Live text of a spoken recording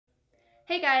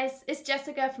Hey guys, it's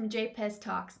Jessica from JPES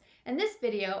Talks. In this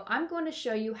video, I'm going to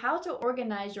show you how to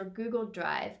organize your Google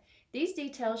Drive. These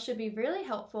details should be really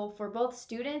helpful for both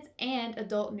students and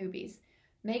adult newbies.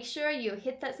 Make sure you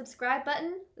hit that subscribe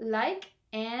button, like,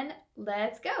 and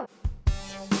let's go.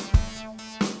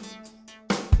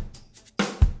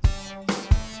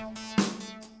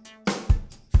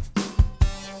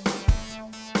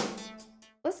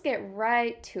 Let's get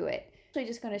right to it. I'm actually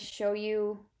just going to show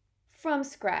you from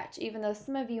scratch, even though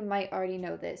some of you might already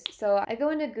know this. So I go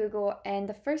into Google, and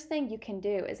the first thing you can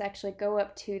do is actually go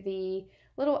up to the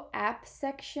little app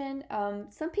section.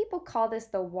 Some people call this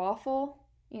the waffle,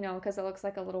 because it looks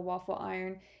like a little waffle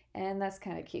iron, and that's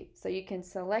kind of cute. So you can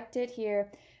select it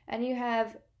here, and you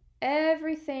have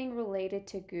everything related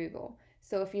to Google.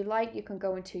 So if you like, you can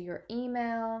go into your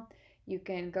email, you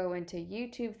can go into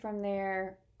YouTube from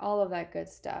there, all of that good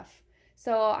stuff.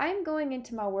 So I'm going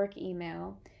into my work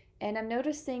email, and I'm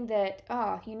noticing that,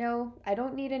 I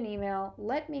don't need an email.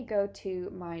 Let me go to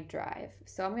my drive.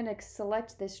 So I'm going to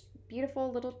select this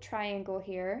beautiful little triangle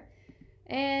here,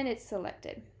 and it's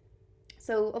selected.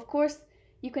 So of course,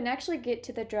 you can actually get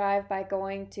to the drive by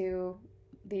going to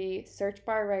the search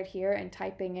bar right here and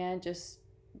typing in just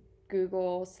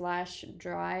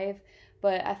Google/drive.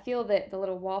 But I feel that the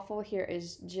little waffle here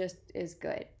is just as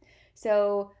good.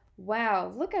 So,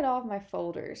 wow, look at all of my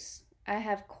folders. I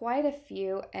have quite a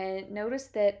few, and notice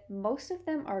that most of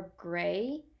them are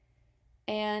gray,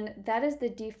 and that is the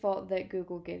default that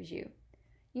Google gives you.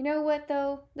 You know what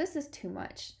though? This is too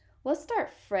much. Let's start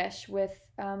fresh with,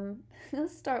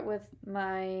 let's start with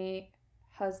my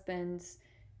husband's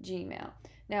Gmail.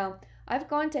 Now, I've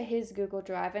gone to his Google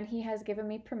Drive, and he has given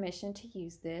me permission to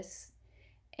use this.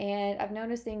 And I'm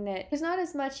noticing that there's not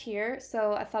as much here,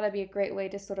 so I thought it'd be a great way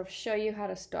to sort of show you how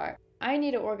to start. I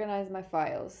need to organize my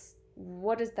files.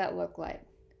 What does that look like?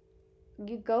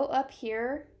 You go up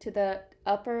here to the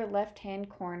upper left-hand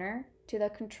corner to the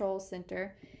control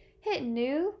center, hit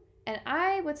new, and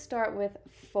I would start with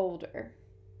folder.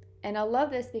 And I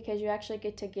love this because you actually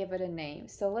get to give it a name.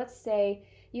 So let's say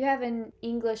you have an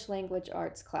English language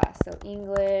arts class. So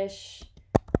English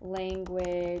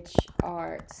language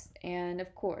arts, and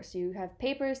of course you have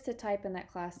papers to type in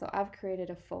that class, so I've created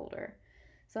a folder.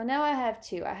 So now I have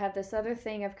two. I have this other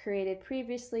thing I've created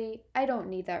previously. I don't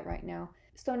need that right now.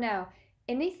 So now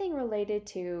anything related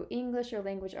to English or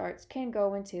language arts can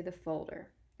go into the folder.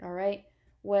 All right,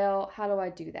 well, how do I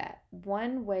do that?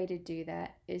 One way to do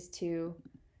that is to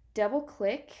double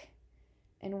click,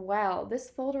 and wow, this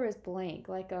folder is blank,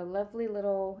 like a lovely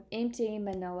little empty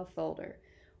manila folder.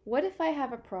 What if I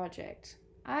have a project?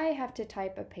 I have to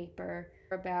type a paper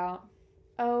about,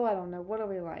 I don't know, what do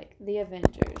we like? The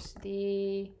Avengers.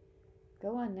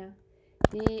 Go on now.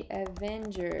 The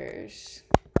Avengers.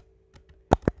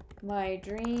 My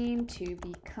dream to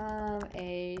become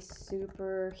a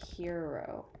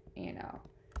superhero,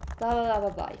 blah, blah, blah, blah,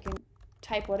 blah. You can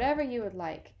type whatever you would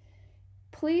like.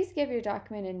 Please give your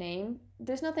document a name.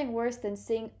 There's nothing worse than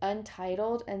seeing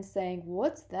untitled and saying,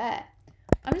 what's that?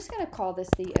 I'm just going to call this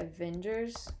the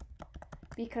Avengers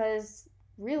because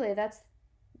really that's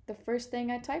the first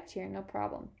thing I typed here, no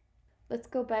problem. Let's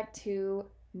go back to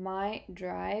my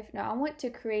drive. Now I want to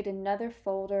create another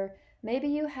folder. Maybe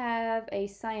you have a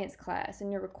science class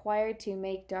and you're required to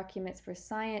make documents for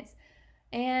science,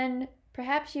 and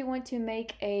perhaps you want to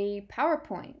make a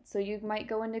PowerPoint, so you might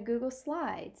go into Google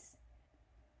Slides.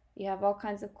 You have all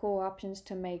kinds of cool options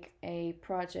to make a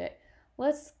project.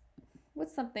 What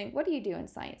do you do in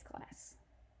science class?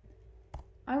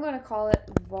 I'm going to call it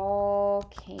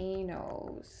volcanoes.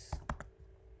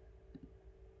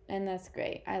 And that's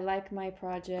great. I like my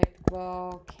project,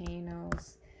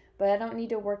 volcanoes. But I don't need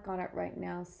to work on it right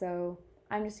now, so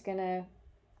I just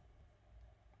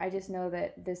know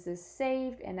that this is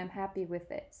saved and I'm happy with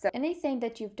it. So anything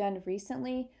that you've done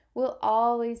recently will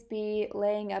always be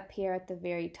laying up here at the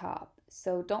very top.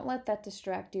 So don't let that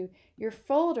distract you. Your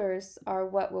folders are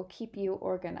what will keep you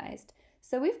organized.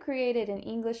 So we've created an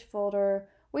English folder.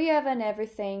 We have an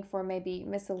everything for maybe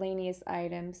miscellaneous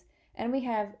items, and we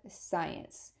have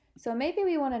science. So maybe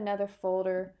we want another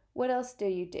folder. What else do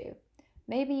you do?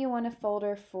 Maybe you want a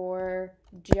folder for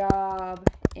job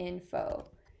info.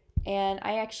 And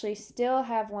I actually still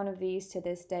have one of these to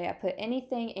this day. I put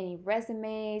anything, any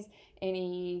resumes,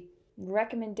 any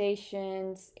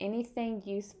recommendations, anything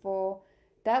useful,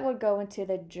 that would go into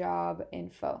the job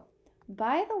info.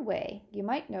 By the way, you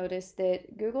might notice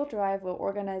that Google Drive will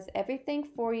organize everything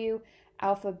for you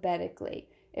alphabetically.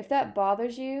 If that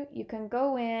bothers you, you can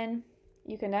go in,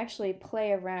 you can actually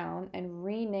play around and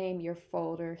rename your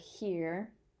folder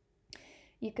here.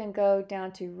 You can go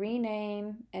down to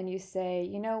rename and you say,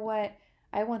 you know what,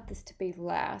 I want this to be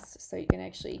last, so you can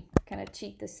actually kind of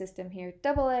cheat the system here.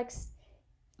 Double X,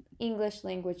 English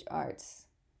Language Arts.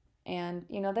 And,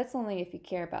 you know, that's only if you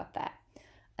care about that.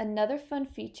 Another fun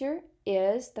feature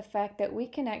is the fact that we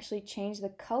can actually change the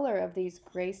color of these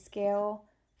grayscale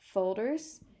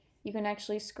folders. You can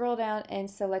actually scroll down and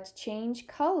select change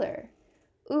color.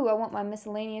 Ooh, I want my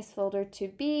miscellaneous folder to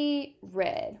be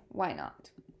red. Why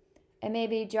not? And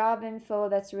maybe job info,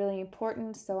 that's really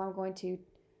important, so I'm going to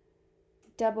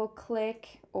double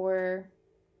click or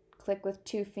click with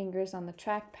 2 fingers on the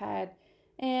trackpad.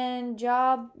 And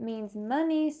job means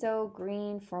money, so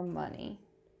green for money.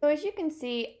 So as you can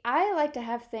see, I like to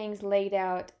have things laid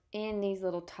out in these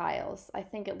little tiles. I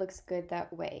think it looks good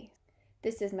that way.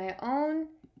 This is my own,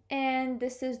 and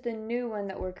this is the new one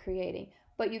that we're creating.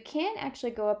 But you can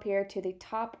actually go up here to the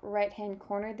top right-hand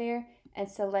corner there and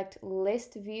select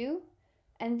list view,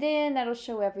 and then that'll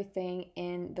show everything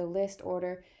in the list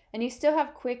order. And you still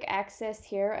have quick access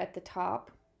here at the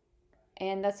top,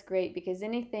 and that's great because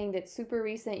anything that's super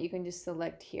recent you can just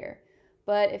select here.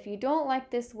 But if you don't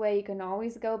like this way, you can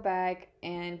always go back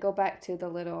to the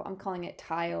little, I'm calling it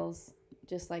tiles,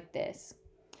 just like this.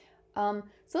 So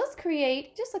let's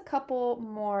create just a couple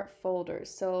more folders.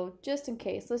 So just in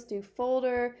case, let's do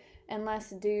folder, and let's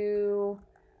do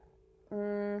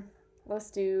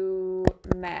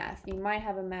math. You might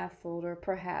have a math folder,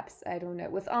 perhaps, I don't know.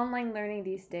 With online learning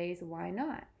these days, why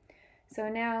not? So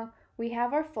now we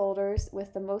have our folders,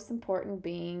 with the most important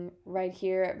being right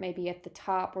here, maybe at the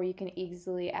top where you can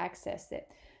easily access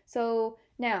it. So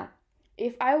now,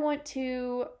 if I want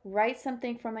to write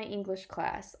something for my English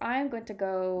class, I'm going to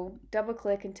go double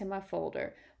click into my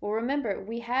folder. Well, remember,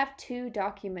 we have 2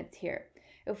 documents here.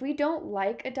 If we don't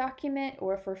like a document,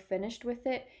 or if we're finished with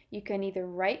it, you can either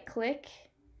right click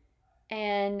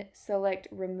and select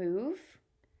remove,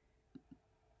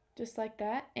 just like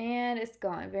that, and it's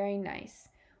gone. Very nice.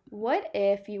 What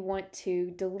if you want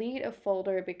to delete a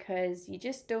folder because you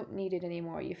just don't need it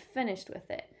anymore? You've finished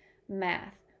with it.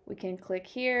 Math. We can click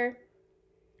here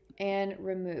and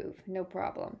remove, no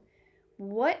problem.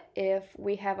 What if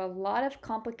we have a lot of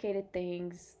complicated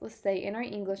things, let's say in our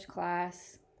English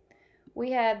class,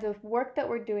 we have the work that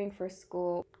we're doing for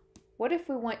school. What if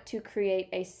we want to create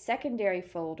a secondary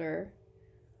folder?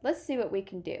 Let's see what we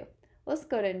can do. Let's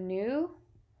go to new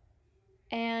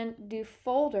and do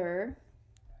folder.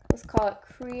 Let's call it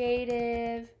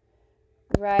creative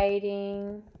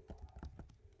writing,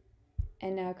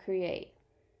 and now create.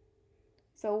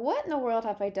 So what in the world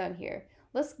have I done here?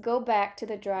 Let's go back to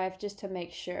the drive just to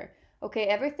make sure. Okay,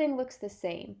 everything looks the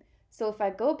same. So if I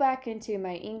go back into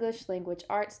my English Language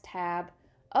Arts tab,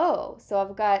 oh, so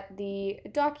I've got the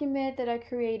document that I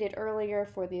created earlier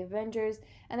for the Avengers,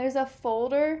 and there's a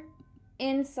folder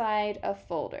inside a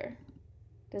folder.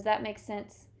 Does that make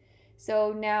sense?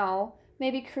 So now,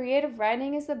 maybe creative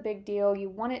writing is a big deal. You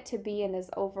want it to be in this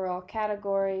overall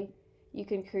category. You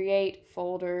can create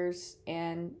folders,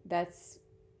 and that's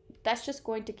just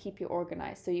going to keep you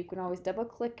organized. So you can always double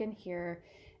click in here,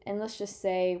 and let's just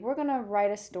say we're gonna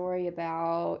write a story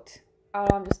about,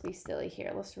 I'll just be silly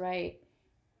here. Let's write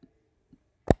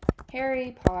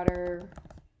Harry Potter,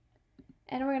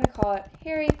 and we're gonna call it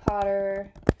Harry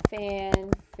Potter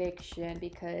fan fiction,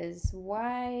 because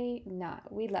why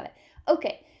not? We love it.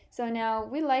 Okay, so now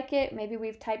we like it. Maybe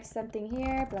we've typed something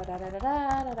here, blah, da, da, da,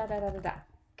 da, da, da, da, da, da.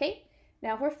 Okay,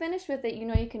 now if we're finished with it, you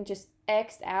know, you can just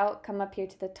X out, come up here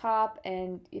to the top,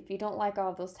 and if you don't like all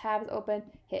of those tabs open,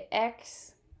 hit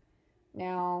X.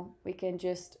 Now we can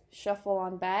just shuffle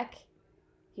on back.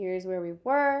 Here's where we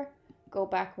were, go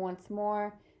back once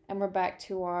more, and we're back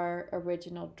to our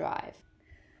original drive.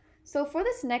 So for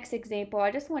this next example,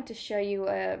 I just want to show you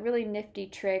a really nifty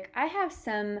trick. I have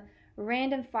some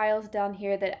random files down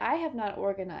here that I have not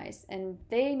organized, and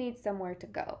they need somewhere to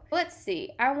go. Let's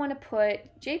see, I want to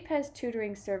put JPES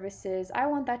tutoring services. I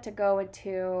want that to go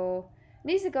into,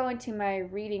 needs to go into my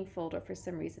reading folder for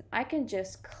some reason. I can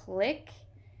just click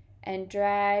and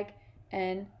drag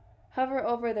and hover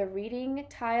over the reading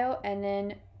tile, and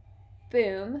then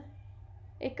boom,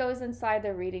 it goes inside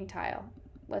the reading tile.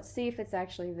 Let's see if it's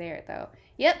actually there though.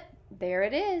 Yep, there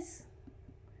it is.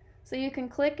 So you can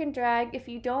click and drag. If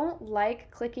you don't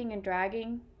like clicking and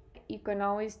dragging, you can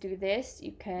always do this.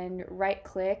 You can right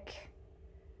click,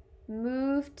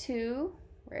 move to,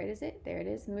 where is it? There it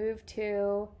is, move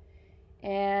to,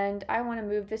 and I want to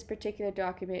move this particular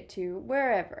document to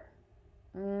wherever.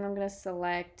 I'm going to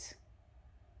select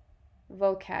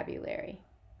vocabulary.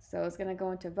 So it's going to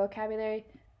go into vocabulary,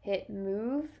 hit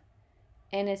move,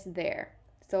 and it's there.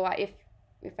 So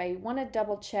if I want to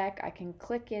double check, I can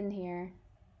click in here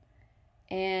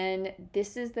And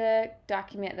this is the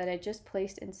document that I just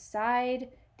placed inside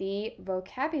the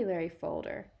vocabulary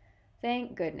folder.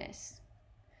 Thank goodness.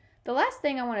 The last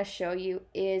thing I want to show you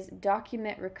is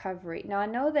document recovery. Now I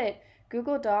know that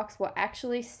Google Docs will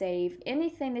actually save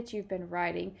anything that you've been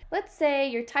writing. Let's say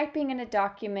you're typing in a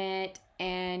document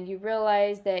and you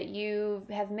realize that you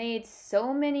have made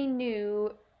so many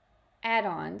new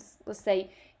add-ons. Let's say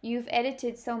you've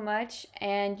edited so much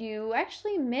and you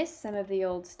actually miss some of the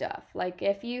old stuff. Like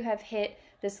if you have hit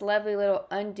this lovely little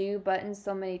undo button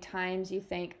so many times, you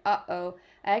think, uh-oh,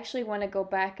 I actually want to go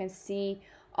back and see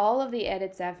all of the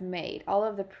edits I've made, all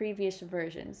of the previous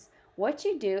versions. What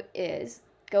you do is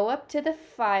go up to the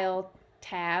File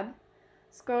tab,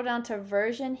 scroll down to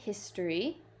Version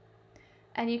History,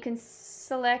 and you can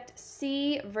select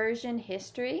See Version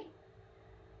History.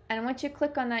 And once you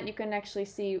click on that, you can actually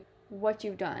see what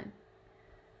you've done.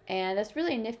 And that's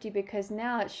really nifty because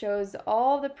now it shows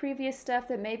all the previous stuff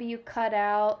that maybe you cut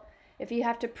out. If you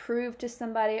have to prove to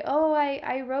somebody, oh,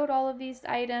 I wrote all of these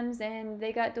items and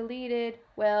they got deleted,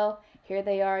 well, here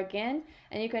they are again.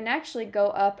 And you can actually go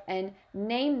up and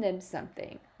name them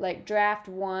something, like draft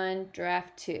 1,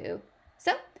 draft 2.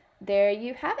 So there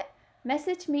you have it.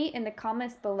 Message me in the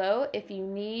comments below if you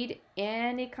need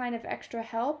any kind of extra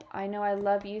help. I know I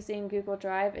love using Google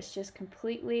Drive. It's just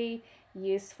completely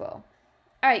useful.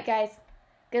 All right, guys.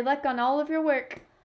 Good luck on all of your work.